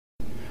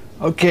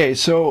Okay,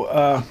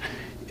 so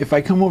if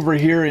I come over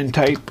here and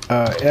type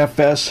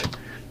FS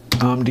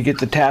to get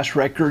the task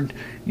record,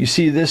 you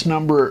see this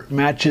number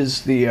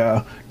matches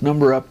the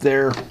number up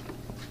there.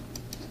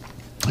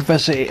 If I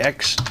say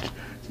X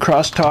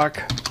crosstalk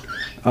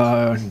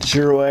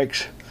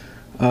 0x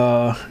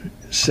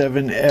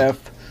 7F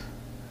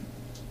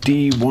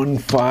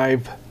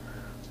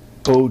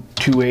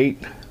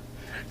D15028,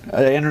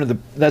 I enter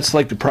that's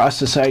like the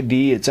process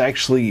ID. It's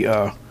actually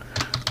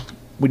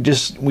we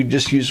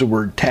just use the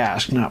word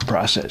task, not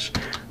process.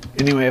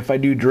 Anyway, if I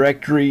do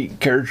directory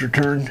carriage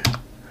return,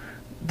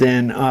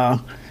 then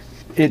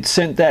it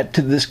sent that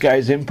to this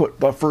guy's input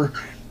buffer.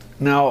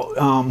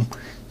 Now,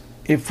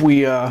 if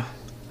we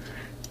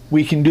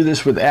can do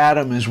this with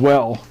Atom as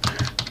well.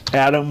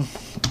 Atom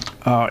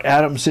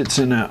sits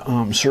in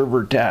a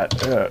server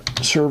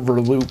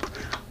loop.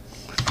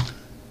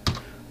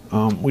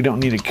 We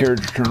don't need a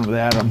carriage return with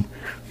Atom.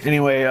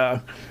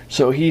 Anyway,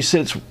 so he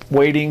sits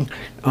waiting.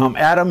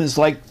 Atom is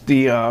like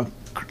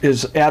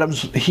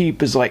Atom's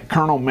heap is like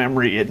kernel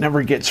memory. It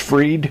never gets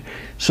freed.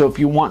 So if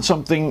you want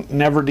something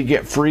never to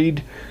get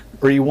freed,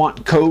 or you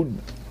want code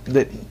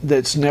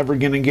that's never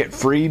going to get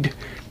freed,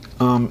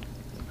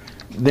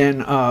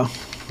 then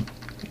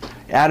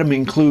Atom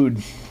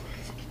include,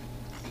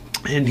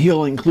 and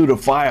he'll include a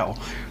file.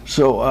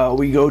 So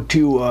we go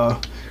to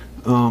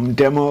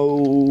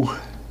demo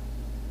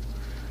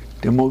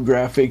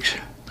graphics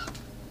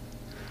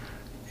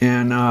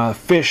and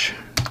fish,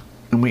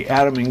 and we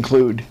Atom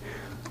include.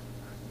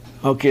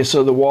 Okay,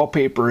 so the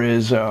wallpaper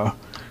is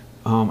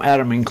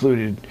Atom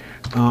included.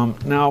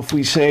 Now if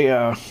we say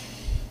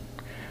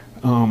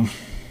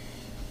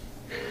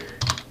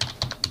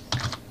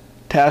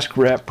task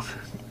rep,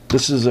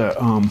 this is a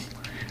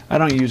I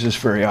don't use this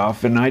very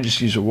often. I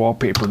just use a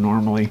wallpaper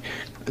normally.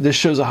 This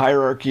shows a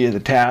hierarchy of the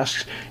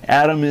tasks.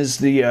 Atom is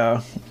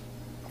the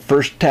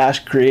first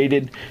task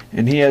created,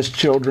 and he has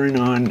children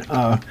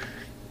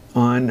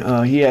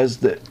he has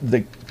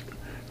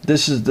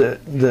this is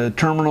the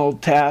terminal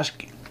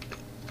task.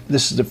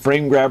 This is the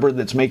frame grabber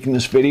that's making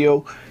this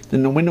video.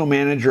 Then the window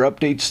manager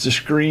updates the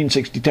screen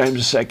 60 times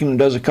a second and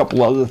does a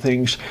couple other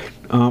things.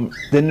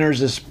 Then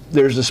there's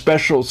a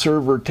special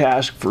server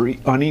task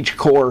on each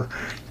core.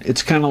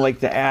 It's kind of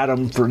like the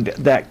Atom for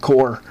that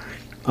core.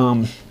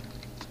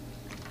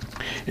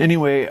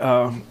 Anyway,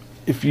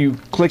 if you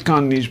click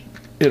on these,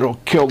 it'll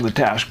kill the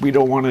task. We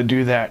don't want to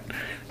do that.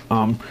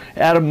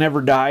 Atom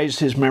never dies.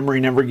 His memory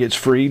never gets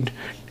freed.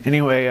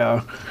 Anyway,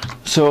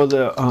 so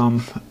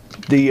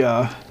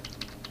the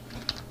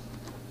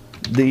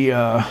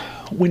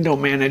window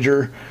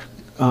manager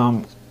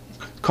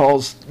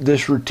calls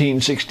this routine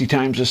 60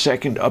 times a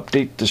second to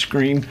update the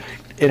screen.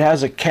 It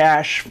has a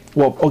cache.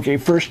 Well, okay,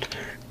 first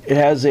it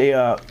has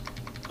an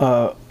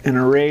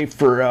array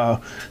for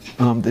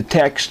the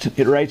text.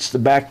 It writes the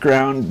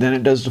background, then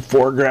it does the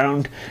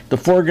foreground. The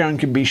foreground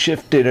can be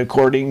shifted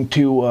according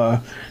to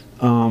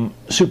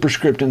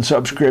superscript and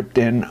subscript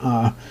and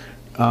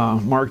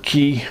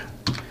marquee.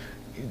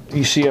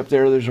 You see up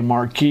there's a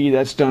marquee.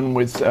 That's done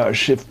with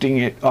shifting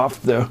it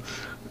off the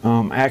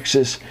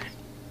axis,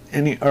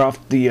 or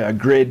off the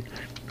grid.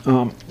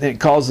 It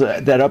calls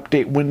that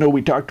update window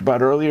we talked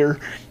about earlier.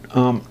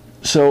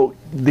 So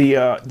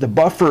the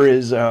buffer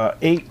is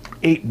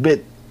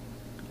 8-bit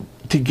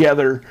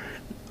together,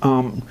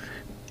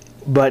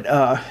 but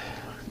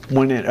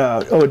when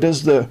it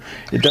does the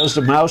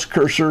mouse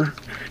cursor,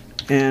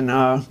 and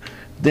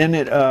then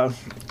it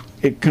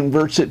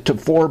converts it to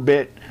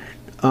 4-bit.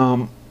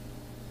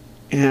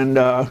 And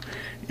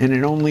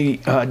it only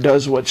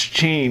does what's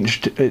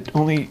changed. It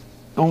only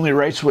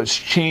writes what's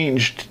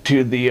changed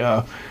to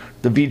the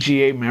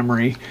VGA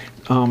memory.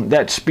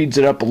 That speeds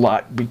it up a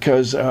lot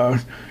because the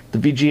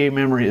VGA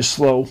memory is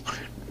slow.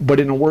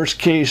 But in the worst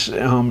case,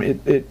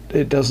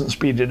 it doesn't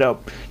speed it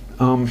up.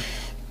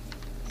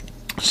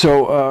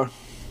 So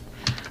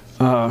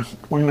we're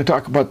going to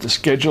talk about the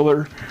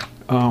scheduler.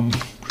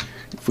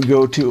 If we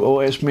go to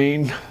OS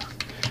main,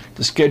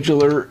 the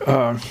scheduler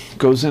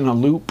goes in a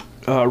loop.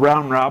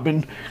 Round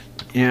robin,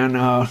 and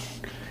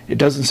it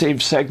doesn't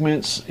save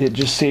segments, it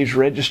just saves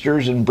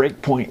registers and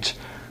breakpoints.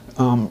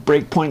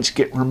 Breakpoints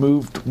get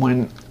removed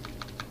when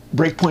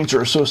breakpoints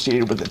are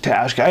associated with the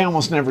task. I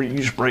almost never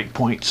use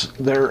breakpoints.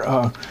 They're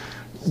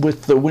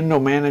with the window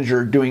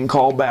manager doing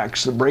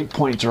callbacks, the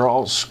breakpoints are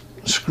all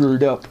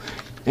screwed up.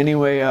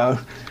 Anyway,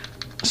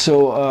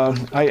 so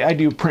I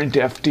do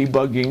printf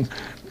debugging.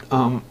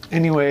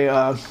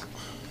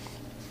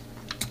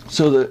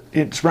 So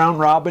it's round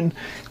robin.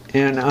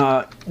 And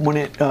when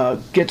it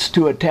gets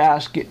to a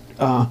task, it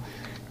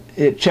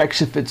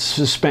checks if it's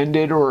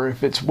suspended or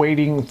if it's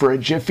waiting for a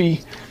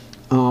jiffy,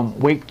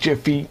 wait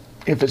jiffy.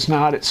 If it's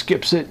not, it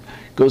skips it,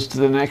 goes to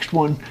the next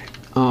one.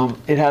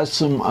 It has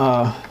some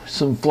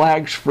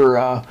flags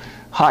for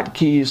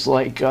hotkeys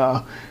like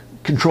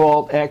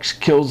Control-Alt-X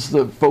kills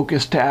the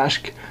focus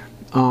task,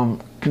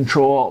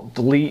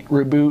 Control-Alt-Delete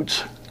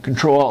reboots,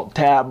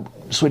 Control-Alt-Tab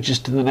switches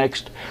to the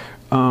next.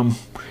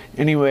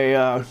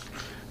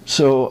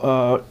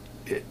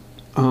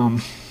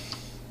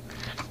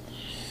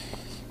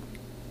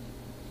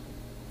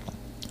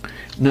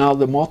 Now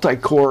the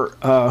multi-core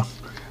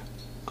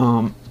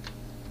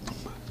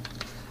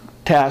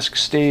task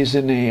stays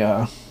in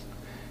a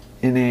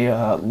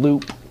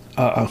loop,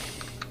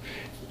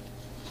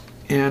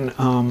 and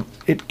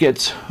it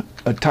gets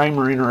a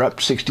timer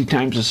interrupt 60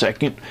 times a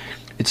second.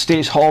 It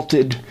stays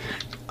halted.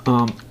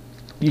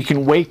 You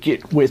can wake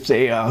it with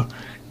a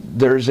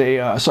there's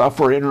a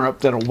software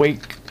interrupt that'll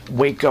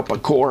wake up a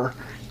core,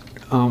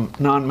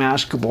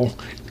 non-maskable.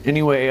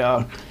 Anyway,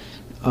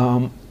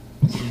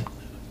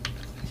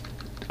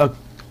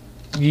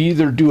 you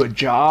either do a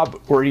job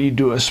or you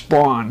do a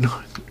spawn.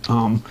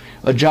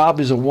 A job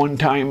is a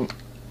one-time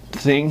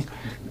thing.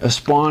 A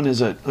spawn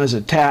is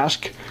a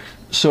task.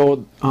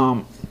 So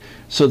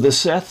so the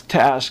Seth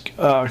task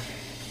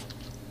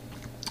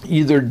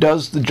either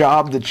does the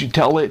job that you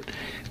tell it,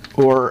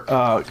 or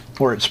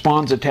it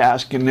spawns a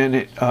task and then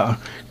it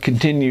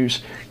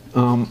continues.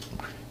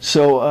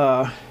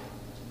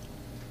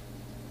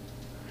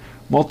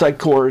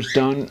 Multi-core is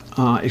done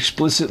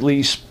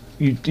explicitly.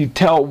 You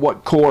tell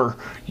what core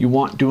you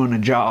want doing a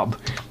job.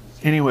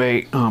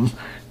 Anyway,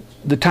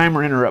 the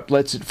timer interrupt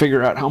lets it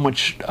figure out how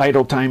much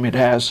idle time it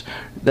has.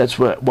 That's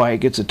why it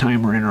gets a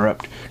timer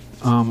interrupt.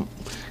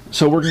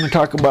 So we're going to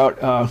talk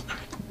about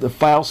the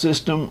file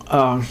system.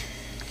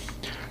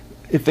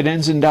 If it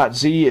ends in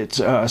 .z,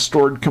 it's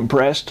stored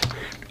compressed.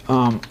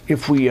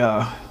 If we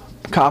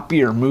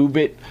copy or move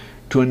it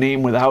to a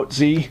name without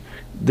z,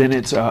 then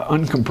it's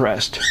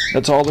uncompressed.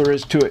 That's all there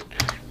is to it.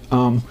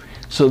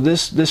 So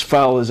this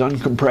file is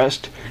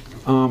uncompressed.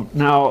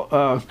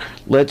 Now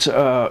let's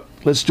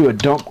do a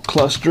dump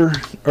cluster,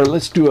 or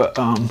let's do a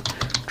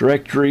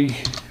directory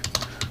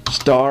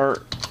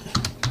star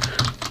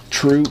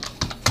true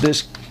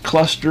this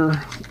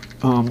cluster,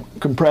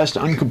 compressed,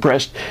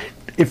 uncompressed.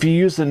 If you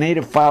use the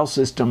native file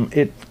system,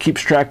 it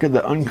keeps track of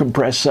the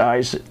uncompressed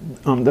size.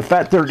 The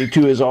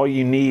FAT32 is all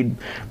you need,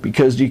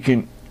 because you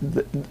can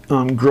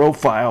grow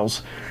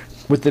files.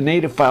 With the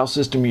native file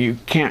system, you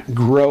can't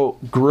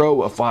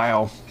grow a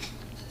file.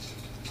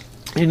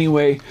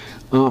 Anyway,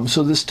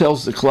 so this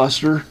tells the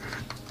cluster.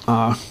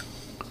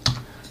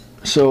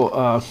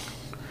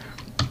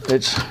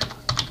 It's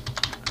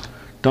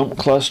dump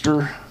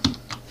cluster.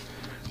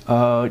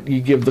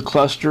 You give the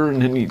cluster and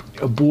then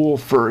a bool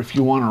for if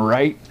you want to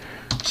write.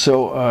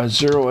 So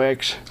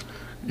 0x,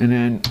 and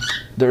then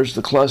there's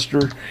the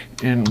cluster,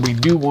 and we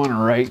do want to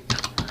write.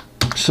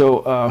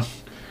 So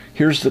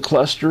here's the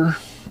cluster.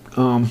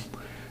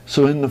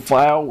 So in the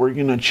file, we're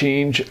going to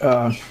change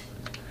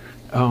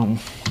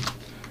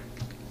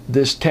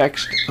this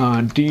text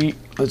D,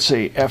 let's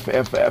say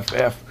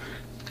FFFF,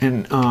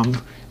 and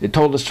it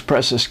told us to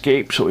press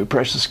escape, so we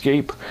press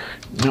escape.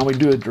 Now we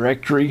do a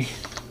directory,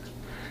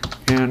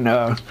 and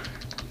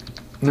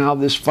now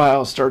this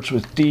file starts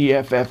with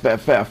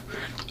DFFFF.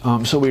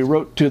 So we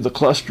wrote to the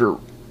cluster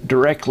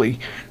directly.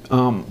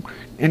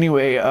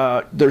 Anyway,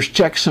 there's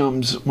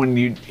checksums when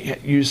you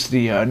use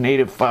the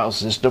native file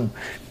system,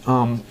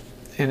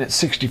 and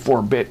it's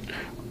 64-bit,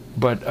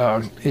 but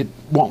it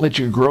won't let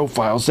you grow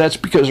files. That's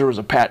because there was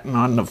a patent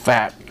on the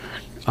FAT.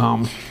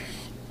 Now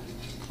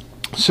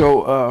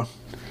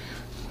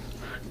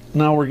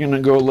we're going to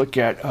go look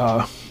at,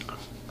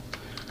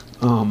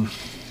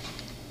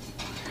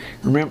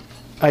 remember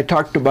I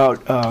talked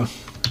about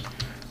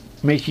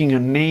making a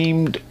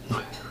named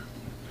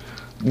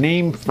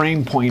name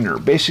frame pointer.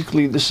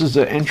 Basically, this is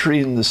the entry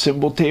in the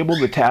symbol table,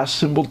 the task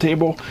symbol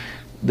table,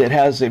 that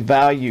has a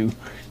value.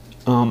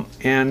 When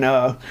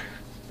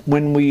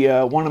we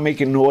want to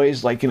make a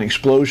noise like an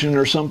explosion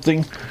or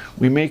something,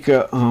 we make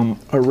a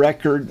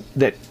record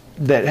that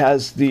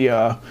has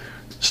the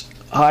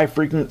high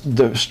frequency,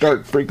 the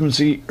start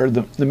frequency, or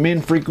the min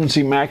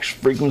frequency, max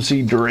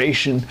frequency,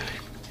 duration,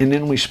 and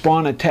then we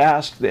spawn a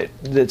task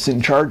that's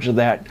in charge of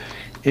that,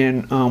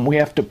 and we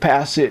have to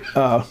pass it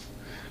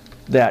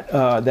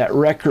that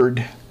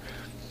record,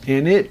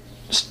 and it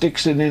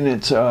sticks it in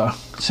its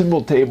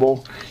symbol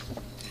table,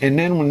 and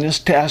then when this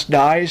task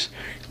dies,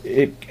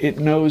 it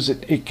knows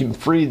that it can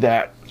free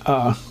that.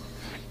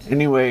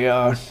 Anyway,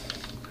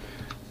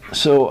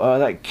 so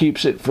that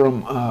keeps it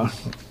from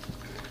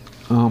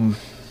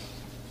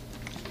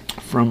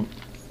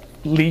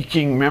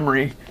leaking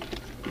memory.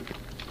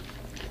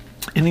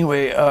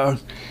 Anyway,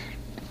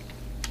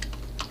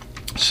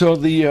 so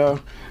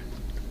the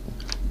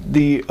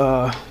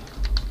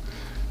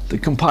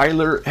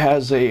compiler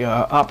has a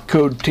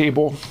opcode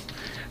table.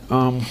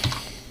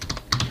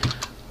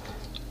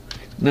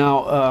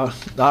 Now,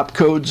 the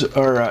opcodes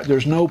are,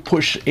 there's no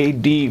push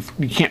AD. You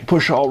can't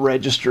push all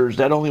registers.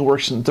 That only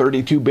works in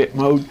 32-bit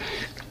mode.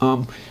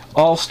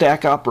 All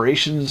stack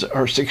operations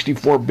are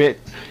 64-bit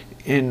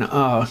in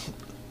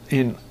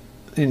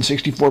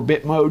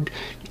 64-bit mode.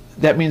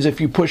 That means if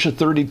you push a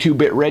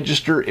 32-bit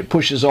register, it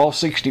pushes all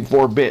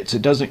 64 bits.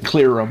 It doesn't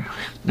clear them.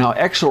 Now,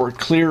 XOR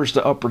clears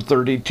the upper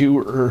 32,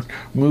 or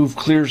move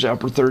clears the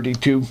upper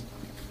 32.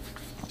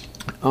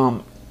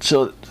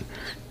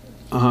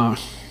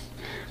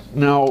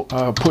 Now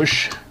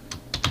push.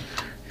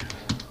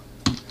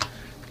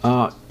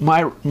 My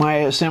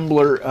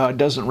assembler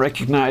doesn't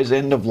recognize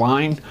end of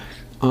line,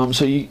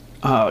 So you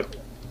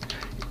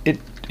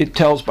it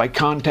tells by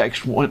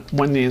context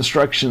when the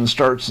instruction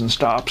starts and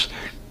stops.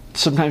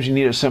 Sometimes you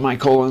need a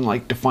semicolon,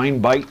 like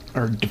define byte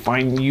or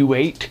define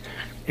U8.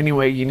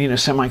 Anyway, you need a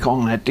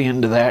semicolon at the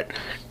end of that.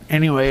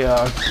 Anyway,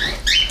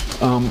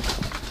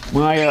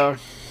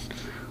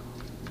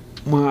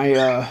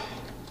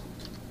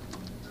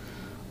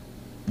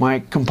 my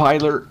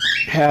compiler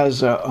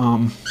has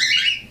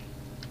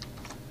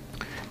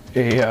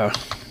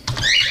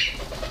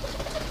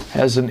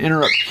has an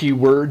interrupt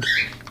keyword.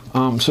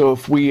 So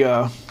if we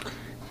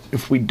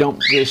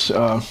dump this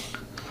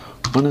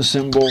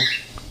unassemble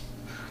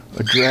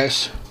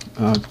address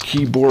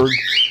keyboard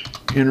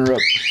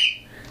interrupt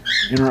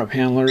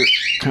handler,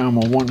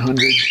 comma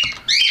 100.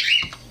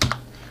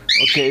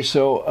 Okay,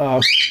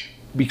 so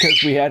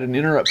because we had an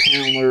interrupt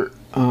handler,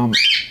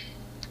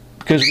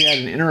 because we had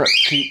an interrupt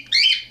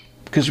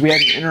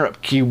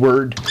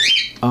keyword,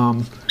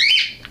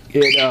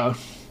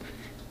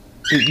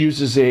 it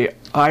uses a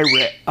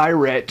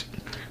IRET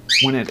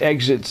when it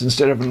exits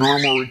instead of a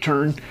normal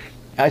return.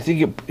 I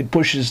think it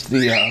pushes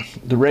the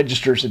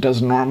registers it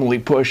doesn't normally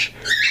push,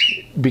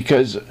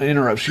 because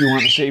interrupts, you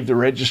want to save the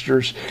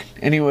registers.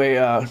 Anyway,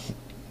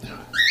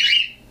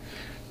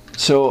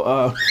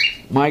 so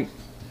my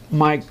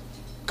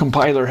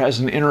compiler has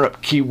an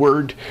interrupt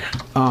keyword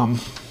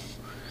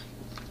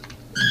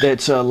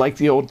that's like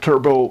the old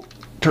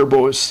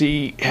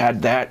TempleOS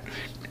had that.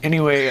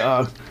 Anyway,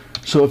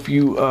 so if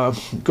you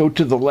go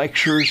to the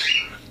lectures,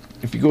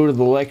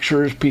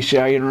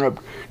 PCI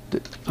interrupt,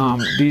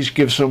 these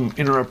give some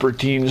interrupt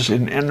routines,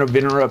 and end of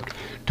interrupt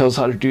tells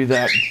how to do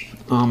that.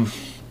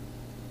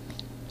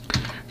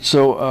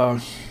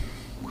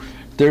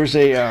 There's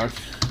a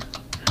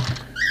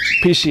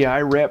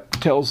PCI Rep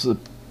tells the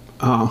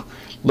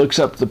looks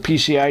up the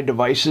PCI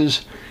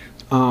devices.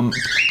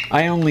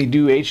 I only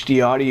do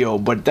HD audio,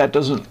 but that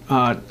doesn't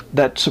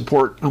that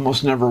support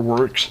almost never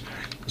works.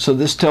 So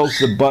this tells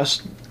the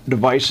bus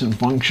device and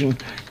function.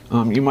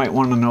 You might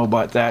want to know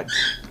about that.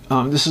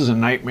 This is a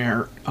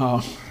nightmare.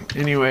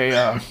 Anyway,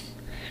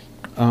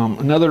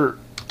 another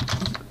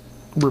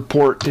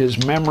report is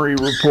memory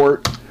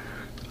report.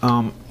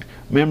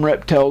 Mem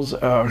Rep tells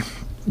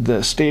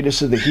the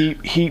status of the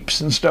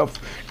heaps and stuff.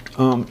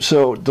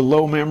 So the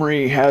low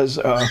memory has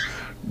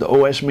the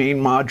OS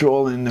main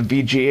module and the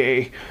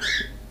VGA,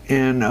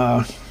 and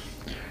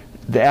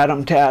the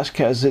Atom task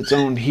has its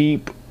own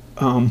heap.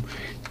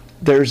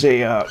 There's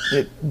a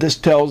this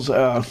tells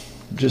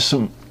just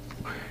some.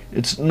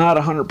 It's not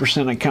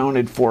 100%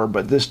 accounted for,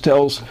 but this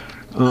tells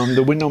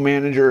the window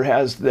manager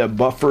has the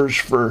buffers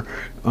for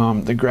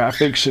the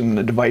graphics and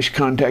the device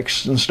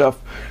context and stuff.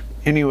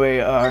 Anyway,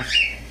 and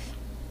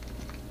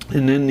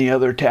then the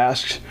other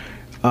tasks,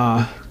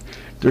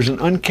 there's an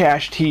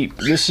uncached heap.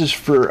 This is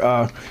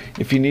for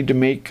if you need to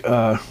make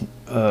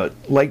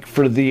like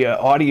for the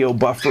audio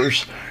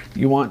buffers,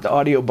 you want the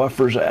audio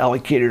buffers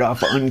allocated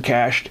off of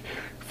uncached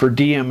for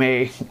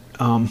DMA.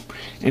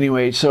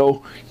 Anyway,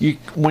 so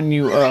when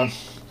you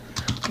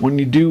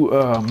do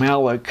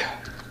malloc,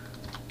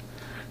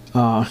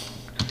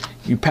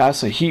 you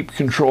pass a heap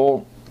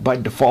control by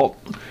default.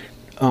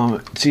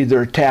 It's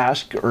either a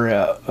task or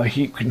a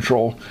heap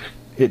control.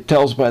 It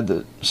tells by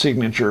the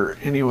signature.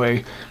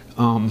 Anyway,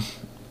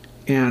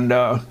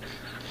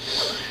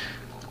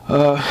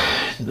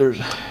 there's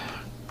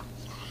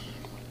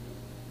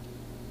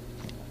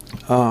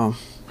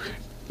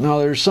now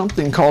there's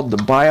something called the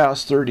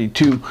BIOS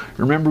 32.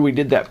 Remember we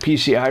did that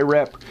PCI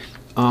Rep?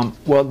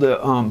 Well, the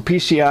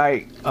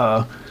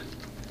PCI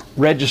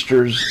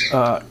registers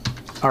are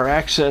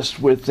accessed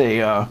with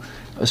a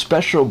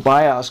special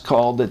BIOS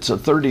called, it's a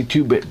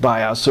 32-bit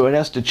BIOS, so it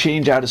has to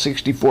change out of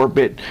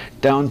 64-bit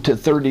down to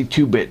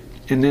 32-bit,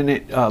 and then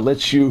it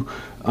lets you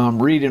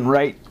read and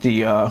write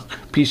the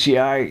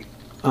PCI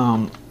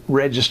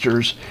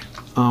registers.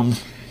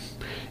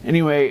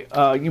 Anyway,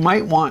 you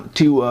might want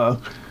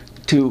to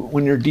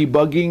when you're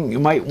debugging, you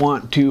might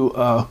want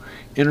to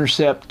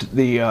intercept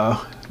the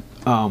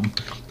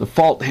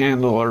fault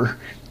handler,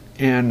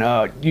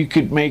 and you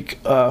could make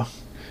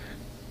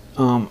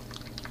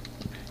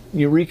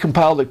you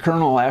recompile the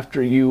kernel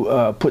after you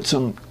put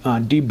some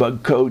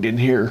debug code in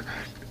here.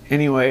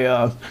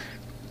 Anyway,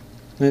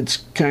 it's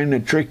kind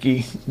of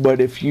tricky,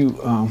 but if you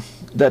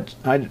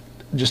I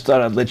just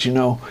thought I'd let you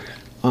know.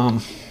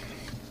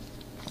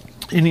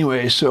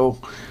 Anyway, so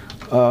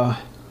now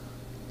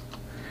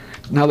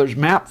there's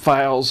map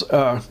files.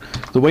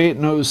 The way it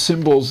knows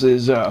symbols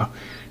is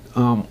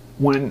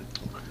when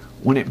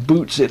it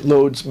boots, it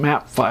loads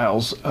map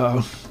files,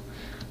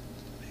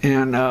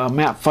 and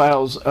map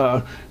files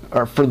are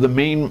for the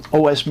main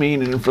OS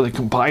main and for the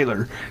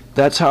compiler.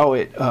 That's how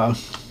it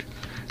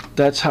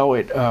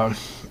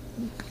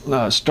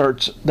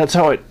starts. That's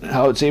how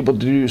it's able to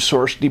do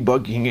source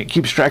debugging. It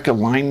keeps track of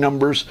line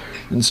numbers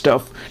and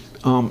stuff.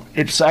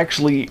 It's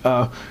actually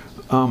the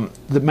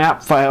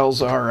map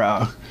files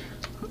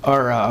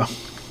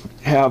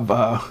have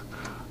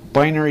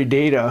binary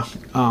data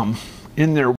in there